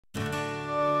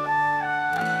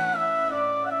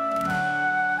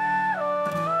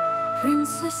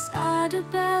Princess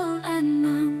Adabelle and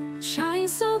Moon shine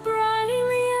so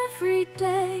brightly every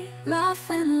day. Laugh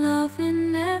and love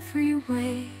in every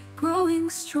way, growing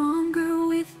stronger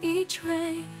with each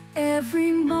ray.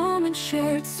 Every moment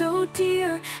shared so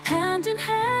dear, hand in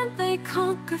hand they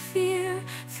conquer fear.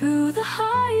 Through the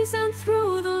highs and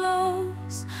through the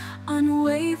lows,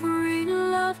 unwavering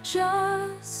love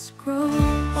just grows.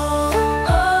 Oh,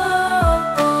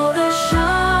 oh, oh, they're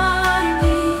shining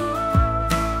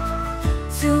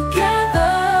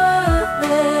together,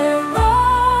 they're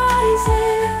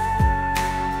rising.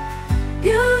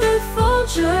 Beautiful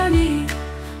journey,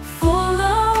 full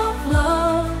of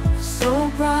love, so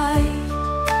bright.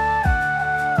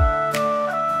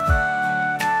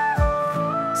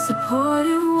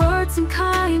 Supportive words and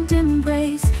kind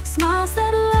embrace, smiles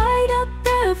that light up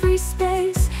every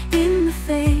space. In the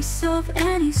face of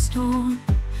any storm,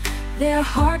 their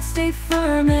hearts stay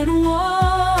firm and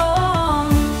warm.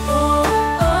 Oh,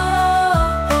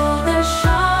 oh, oh, they're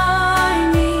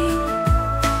shining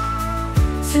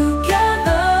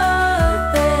together,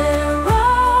 they're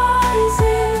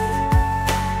rising.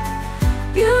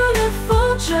 Beautiful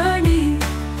journey,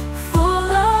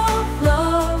 full of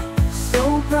love, so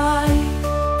bright.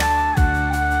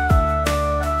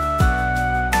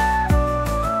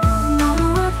 No matter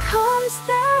what comes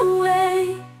their way,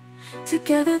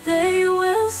 together they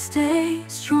will stay,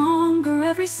 stronger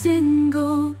every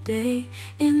single day,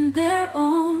 in their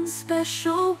own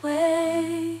special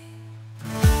way.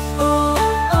 Oh,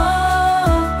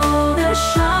 oh, oh, they're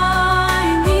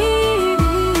shining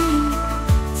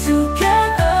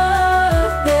together,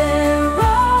 they're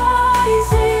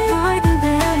rising, bright and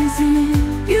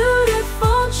dancing.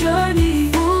 Beautiful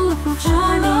journey,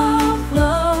 full of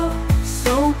love,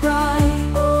 so bright.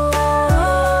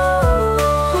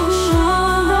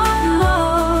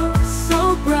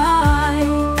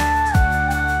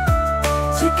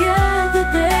 Together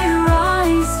they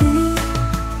rising,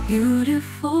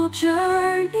 beautiful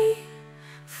journey,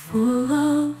 full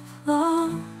of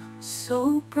love,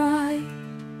 so bright.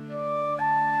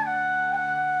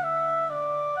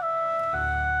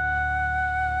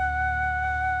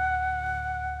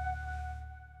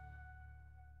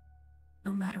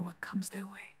 No matter what comes their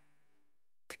way,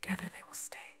 together they will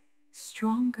stay,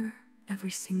 stronger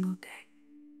every single day,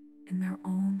 in their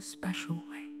own special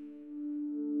way.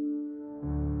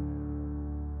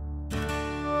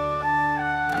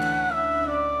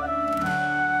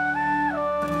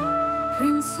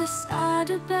 Princess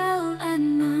Adabelle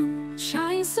and Moon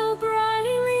shine so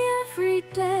brightly every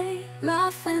day.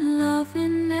 Laugh and love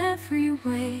in every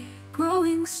way,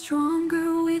 growing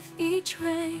stronger with each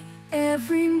ray.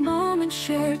 Every moment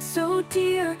shared so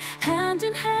dear, hand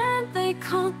in hand they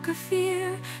conquer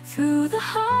fear. Through the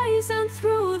highs and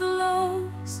through the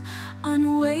lows,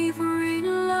 unwavering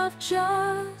love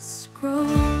just grows.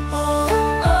 Oh,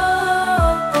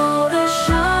 oh, oh, they're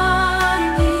shining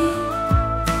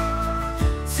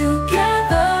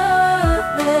together,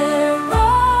 they're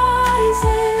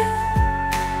rising.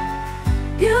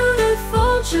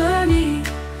 Beautiful journey,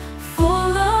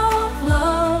 full of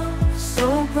love, so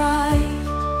bright.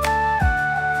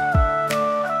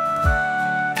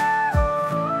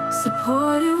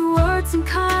 Supportive words and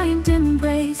kind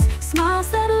embrace, smiles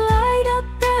that light up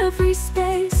every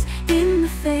space. In the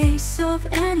face of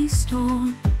any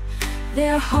storm,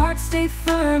 their hearts stay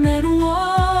firm and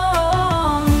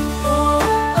warm. Oh,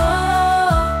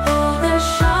 oh, oh, they're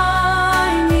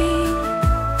shining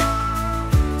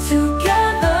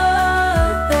together,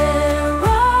 they're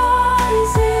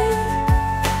rising.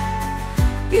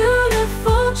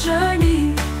 Beautiful journey,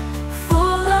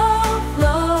 full of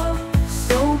love,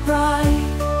 so bright.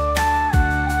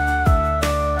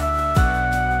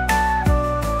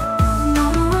 No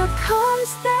matter what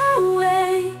comes their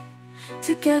way,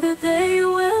 together they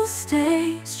will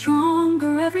stay,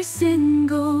 stronger every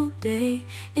single day,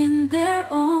 in their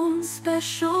own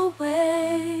special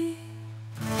way.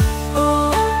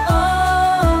 Oh,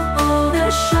 oh, oh,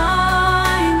 they're shining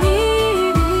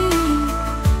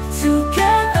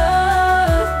together,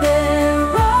 they're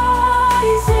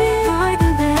rising, bright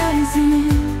and dancing.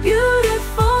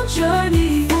 Beautiful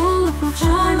journey,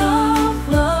 full of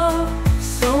love,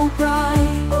 so bright.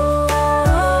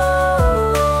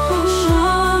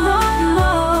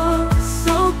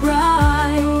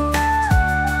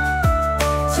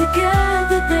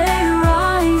 Together they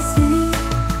rising,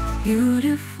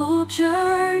 beautiful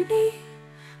journey,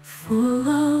 full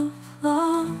of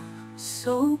love,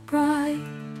 so bright.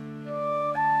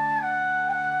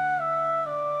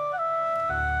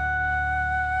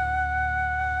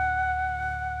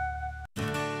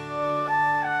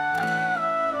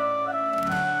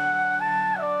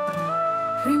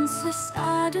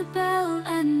 start a bell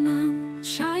and moon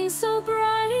shine so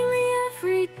brightly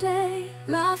every day.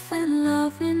 Laugh and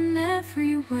love in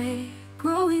every way,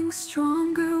 growing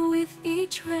stronger with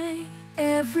each ray.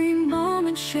 Every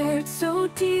moment shared so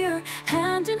dear,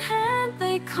 hand in hand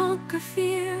they conquer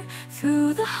fear.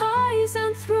 Through the highs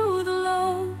and through the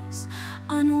lows,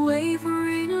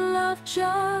 unwavering love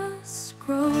just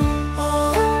grows.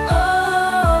 Oh,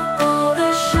 oh, oh,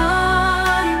 they're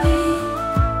shining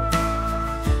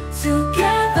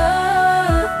together,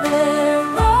 they're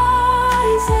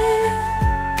rising.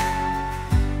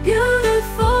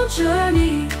 Beautiful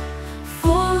journey,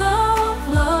 full of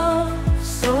love,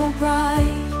 so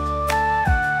bright.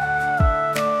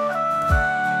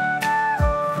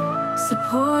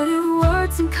 Supportive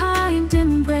words and kind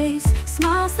embrace,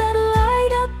 smiles that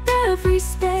light up every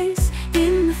space.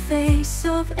 In the face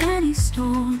of any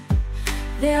storm,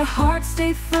 their hearts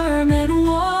stay firm and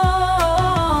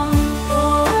warm.